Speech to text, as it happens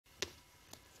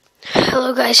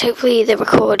Hello guys, hopefully the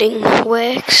recording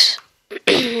works.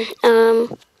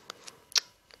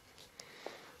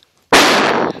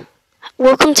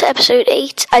 Welcome to episode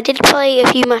 8. I did play a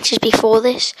few matches before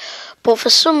this, but for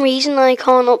some reason I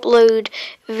can't upload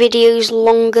videos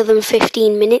longer than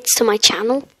 15 minutes to my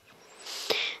channel.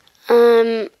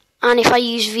 And if I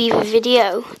use Viva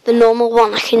Video, the normal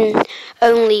one, I can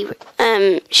only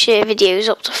share videos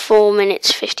up to 4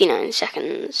 minutes 59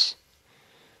 seconds.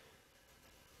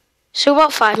 So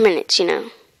about 5 minutes, you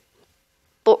know.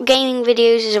 But gaming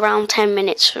videos is around 10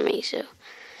 minutes for me, so.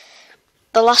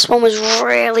 The last one was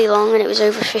really long and it was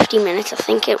over 50 minutes. I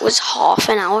think it was half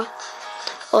an hour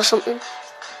or something.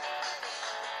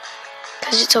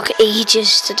 Because it took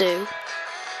ages to do.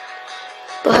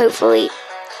 But hopefully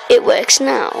it works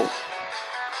now.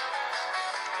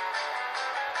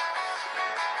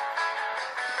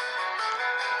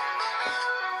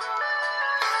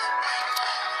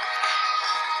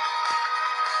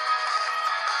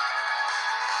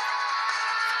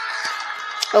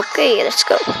 Okay, let's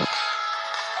go.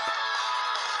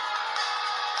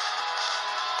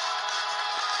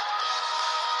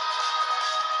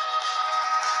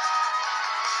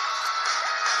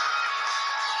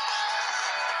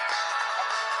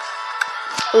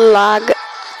 Lag.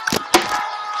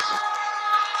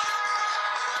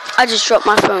 I just dropped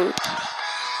my phone.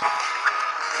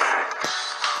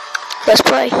 Let's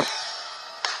play.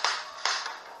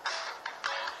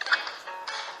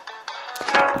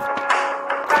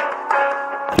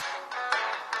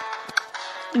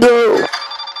 Go.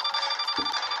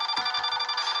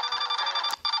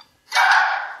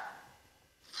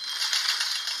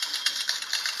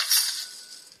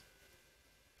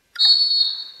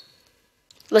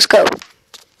 Let's go.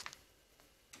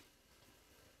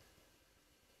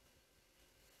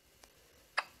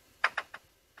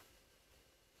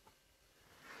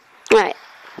 Alright.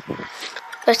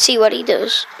 Let's see what he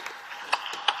does.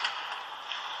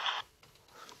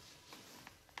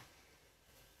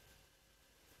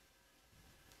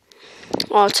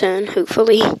 Our turn,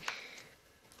 hopefully.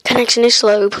 Connection is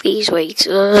slow, please wait.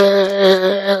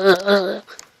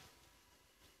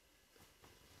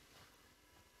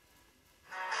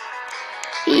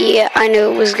 Yeah, I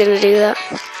knew it was gonna do that.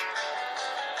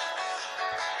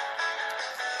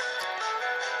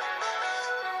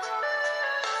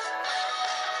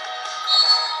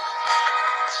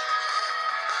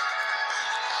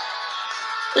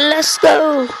 Let's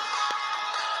go.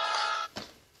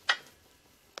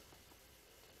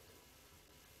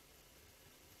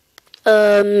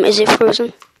 Is it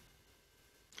frozen?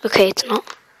 Okay, it's not.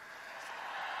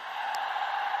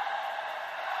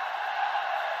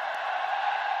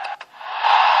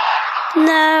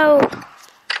 No.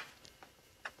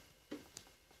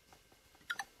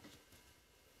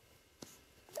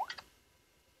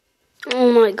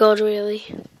 Oh my god, really?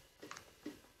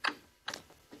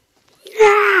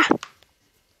 Ah!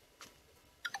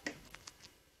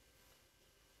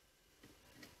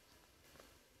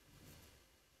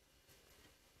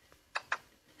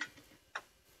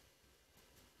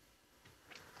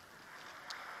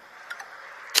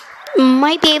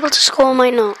 Might be able to score,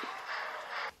 might not.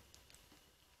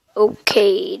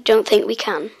 Okay, don't think we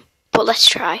can, but let's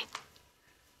try.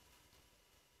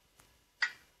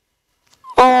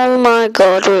 Oh my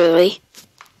god, really?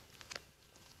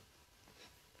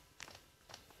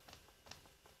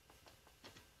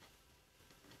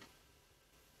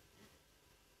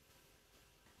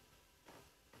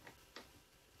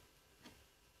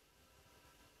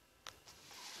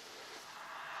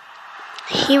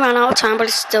 He ran out of time, but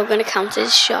it's still going to count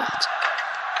his shot.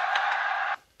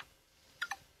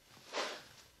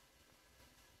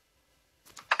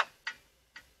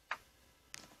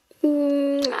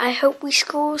 I hope we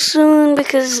score soon,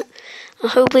 because I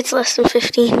hope it's less than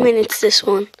 15 minutes, this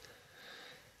one.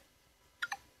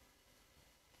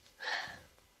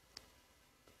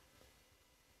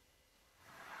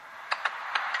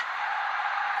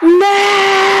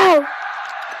 No!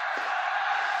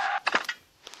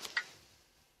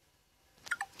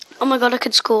 Oh my god, I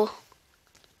could score.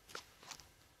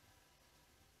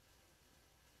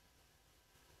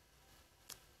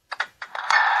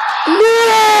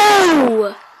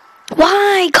 No!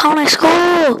 Why can't I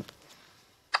score?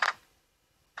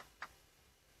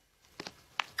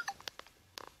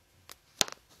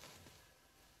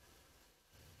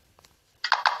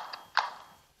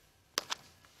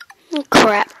 Oh,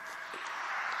 crap.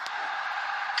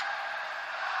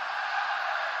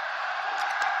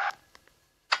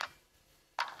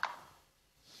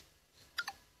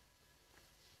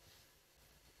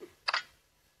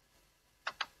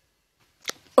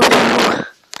 Oh.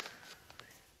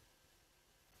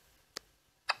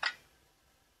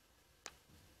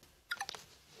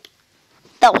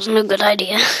 That wasn't a good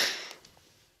idea.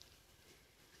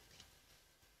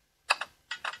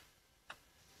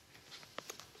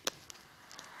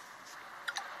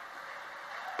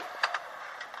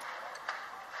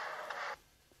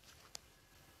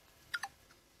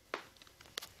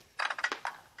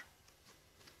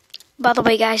 By the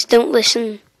way, guys, don't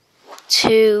listen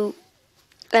to...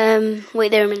 wait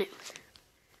there a minute.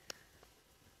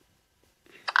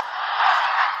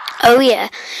 Oh, yeah.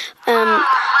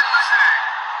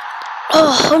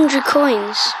 100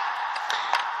 coins.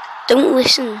 Don't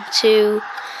listen to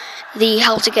the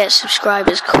how to get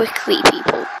subscribers quickly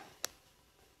people,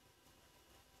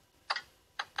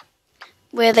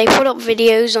 where they put up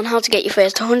videos on how to get your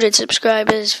first 100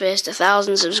 subscribers, first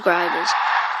 1,000 subscribers,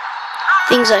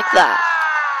 things like that.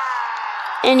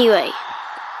 Anyway,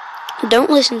 don't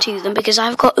listen to them because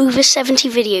I've got over 70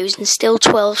 videos and still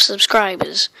 12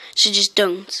 subscribers, so just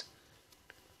don't.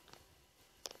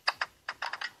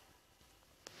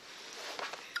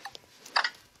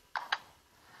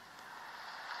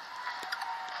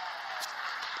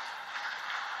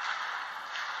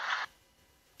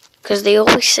 Because they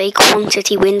always say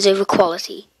quantity wins over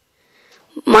quality.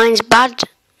 Mine's bad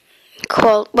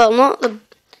well,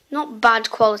 not bad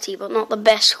quality, but not the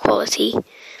best quality.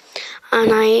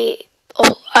 And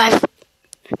I've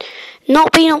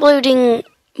not been uploading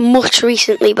much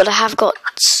recently, but I have got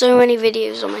so many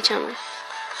videos on my channel.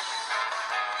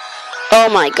 Oh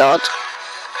my god.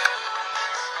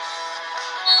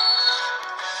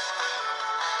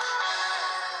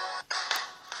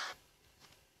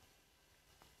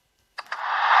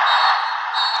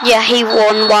 Yeah, he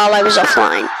won while I was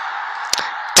offline.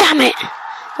 Damn it!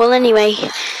 Well, anyway,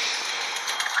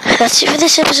 that's it for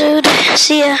this episode.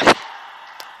 See ya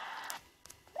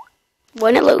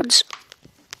when it loads.